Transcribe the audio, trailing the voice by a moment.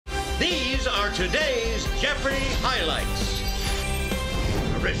These are today's Jeopardy highlights.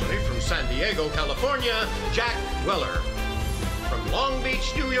 Originally from San Diego, California, Jack Weller. From Long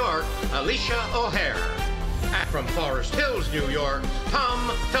Beach, New York, Alicia O'Hare. And from Forest Hills, New York,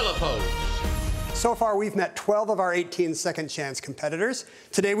 Tom Philipose. So far, we've met 12 of our 18 second chance competitors.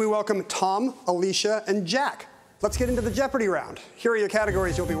 Today, we welcome Tom, Alicia, and Jack. Let's get into the Jeopardy round. Here are your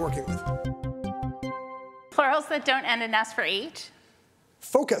categories you'll be working with. Plurals that don't end in S for 8.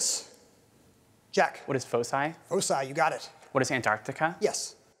 Focus. Jack. What is foci? Foci, you got it. What is Antarctica?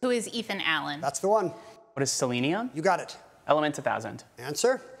 Yes. Who is Ethan Allen? That's the one. What is selenium? You got it. Element 1000.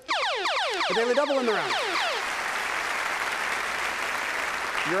 Answer. The daily double in the round.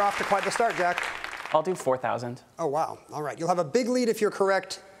 You're off to quite the start, Jack. I'll do 4000. Oh, wow. All right. You'll have a big lead if you're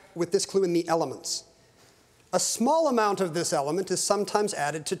correct with this clue in the elements. A small amount of this element is sometimes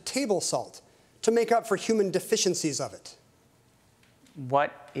added to table salt to make up for human deficiencies of it.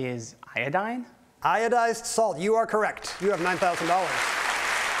 What is iodine? Iodized salt. You are correct. You have $9,000.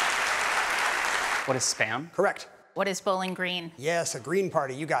 What is spam? Correct. What is Bowling Green? Yes, a green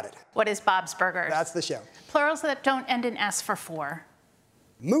party. You got it. What is Bob's Burgers? That's the show. Plurals that don't end in S for 4.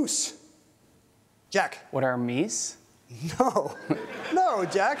 Moose. Jack. What are meese? No. No,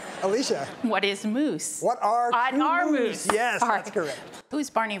 Jack. Alicia. What is moose? What are moose? Yes, Sorry. that's correct. Who's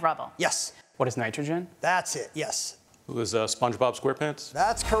Barney Rubble? Yes. What is nitrogen? That's it, yes. Who is SpongeBob SquarePants?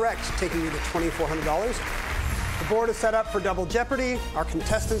 That's correct, taking you to $2,400. The board is set up for Double Jeopardy. Our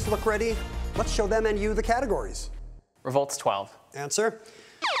contestants look ready. Let's show them and you the categories. Revolts 12. Answer.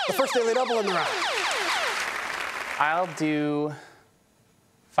 The first daily double in the round. I'll do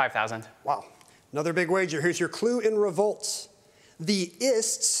 5000. Wow. Another big wager. Here's your clue in revolts. The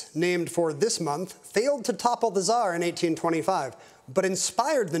Ists, named for this month, failed to topple the Tsar in 1825, but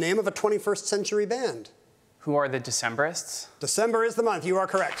inspired the name of a 21st century band. Who are the Decemberists? December is the month. You are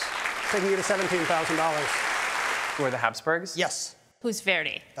correct. Taking you to $17,000. Who are the Habsburgs? Yes. Who's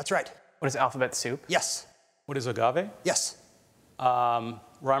Verdi? That's right. What is alphabet soup? Yes. What is agave? Yes.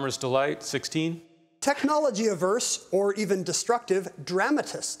 Rhymer's Delight, 16. Technology averse or even destructive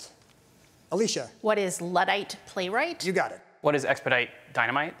dramatist. Alicia. What is Luddite playwright? You got it. What is expedite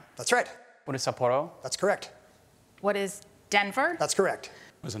dynamite? That's right. What is Sapporo? That's correct. What is Denver? That's correct.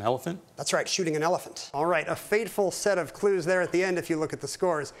 What is an elephant? That's right, shooting an elephant. All right, a fateful set of clues there at the end if you look at the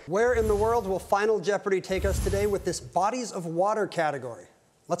scores. Where in the world will Final Jeopardy take us today with this bodies of water category?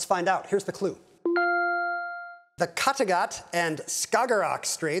 Let's find out. Here's the clue. The Kattegat and Skagerrak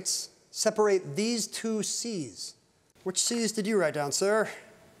Straits separate these two seas. Which seas did you write down, sir?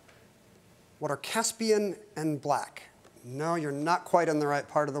 What are Caspian and Black? No, you're not quite in the right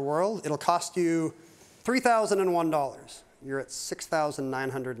part of the world. It'll cost you $3,001. You're at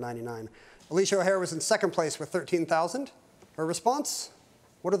 $6,999. Alicia O'Hare was in second place with $13,000. Her response?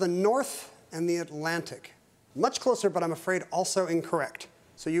 What are the North and the Atlantic? Much closer, but I'm afraid also incorrect.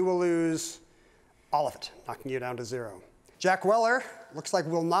 So you will lose all of it, knocking you down to 0. Jack Weller looks like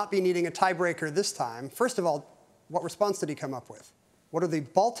we'll not be needing a tiebreaker this time. First of all, what response did he come up with? What are the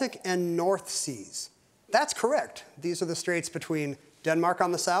Baltic and North Seas? That's correct. These are the straits between Denmark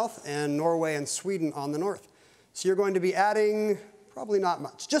on the south and Norway and Sweden on the north. So you're going to be adding probably not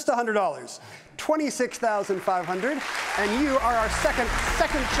much, just $100, $26,500, and you are our second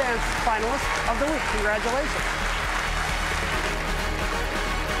chance finalist of the week. Congratulations.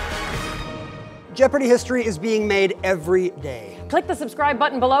 Jeopardy history is being made every day. Click the subscribe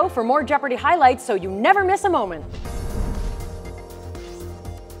button below for more Jeopardy highlights so you never miss a moment.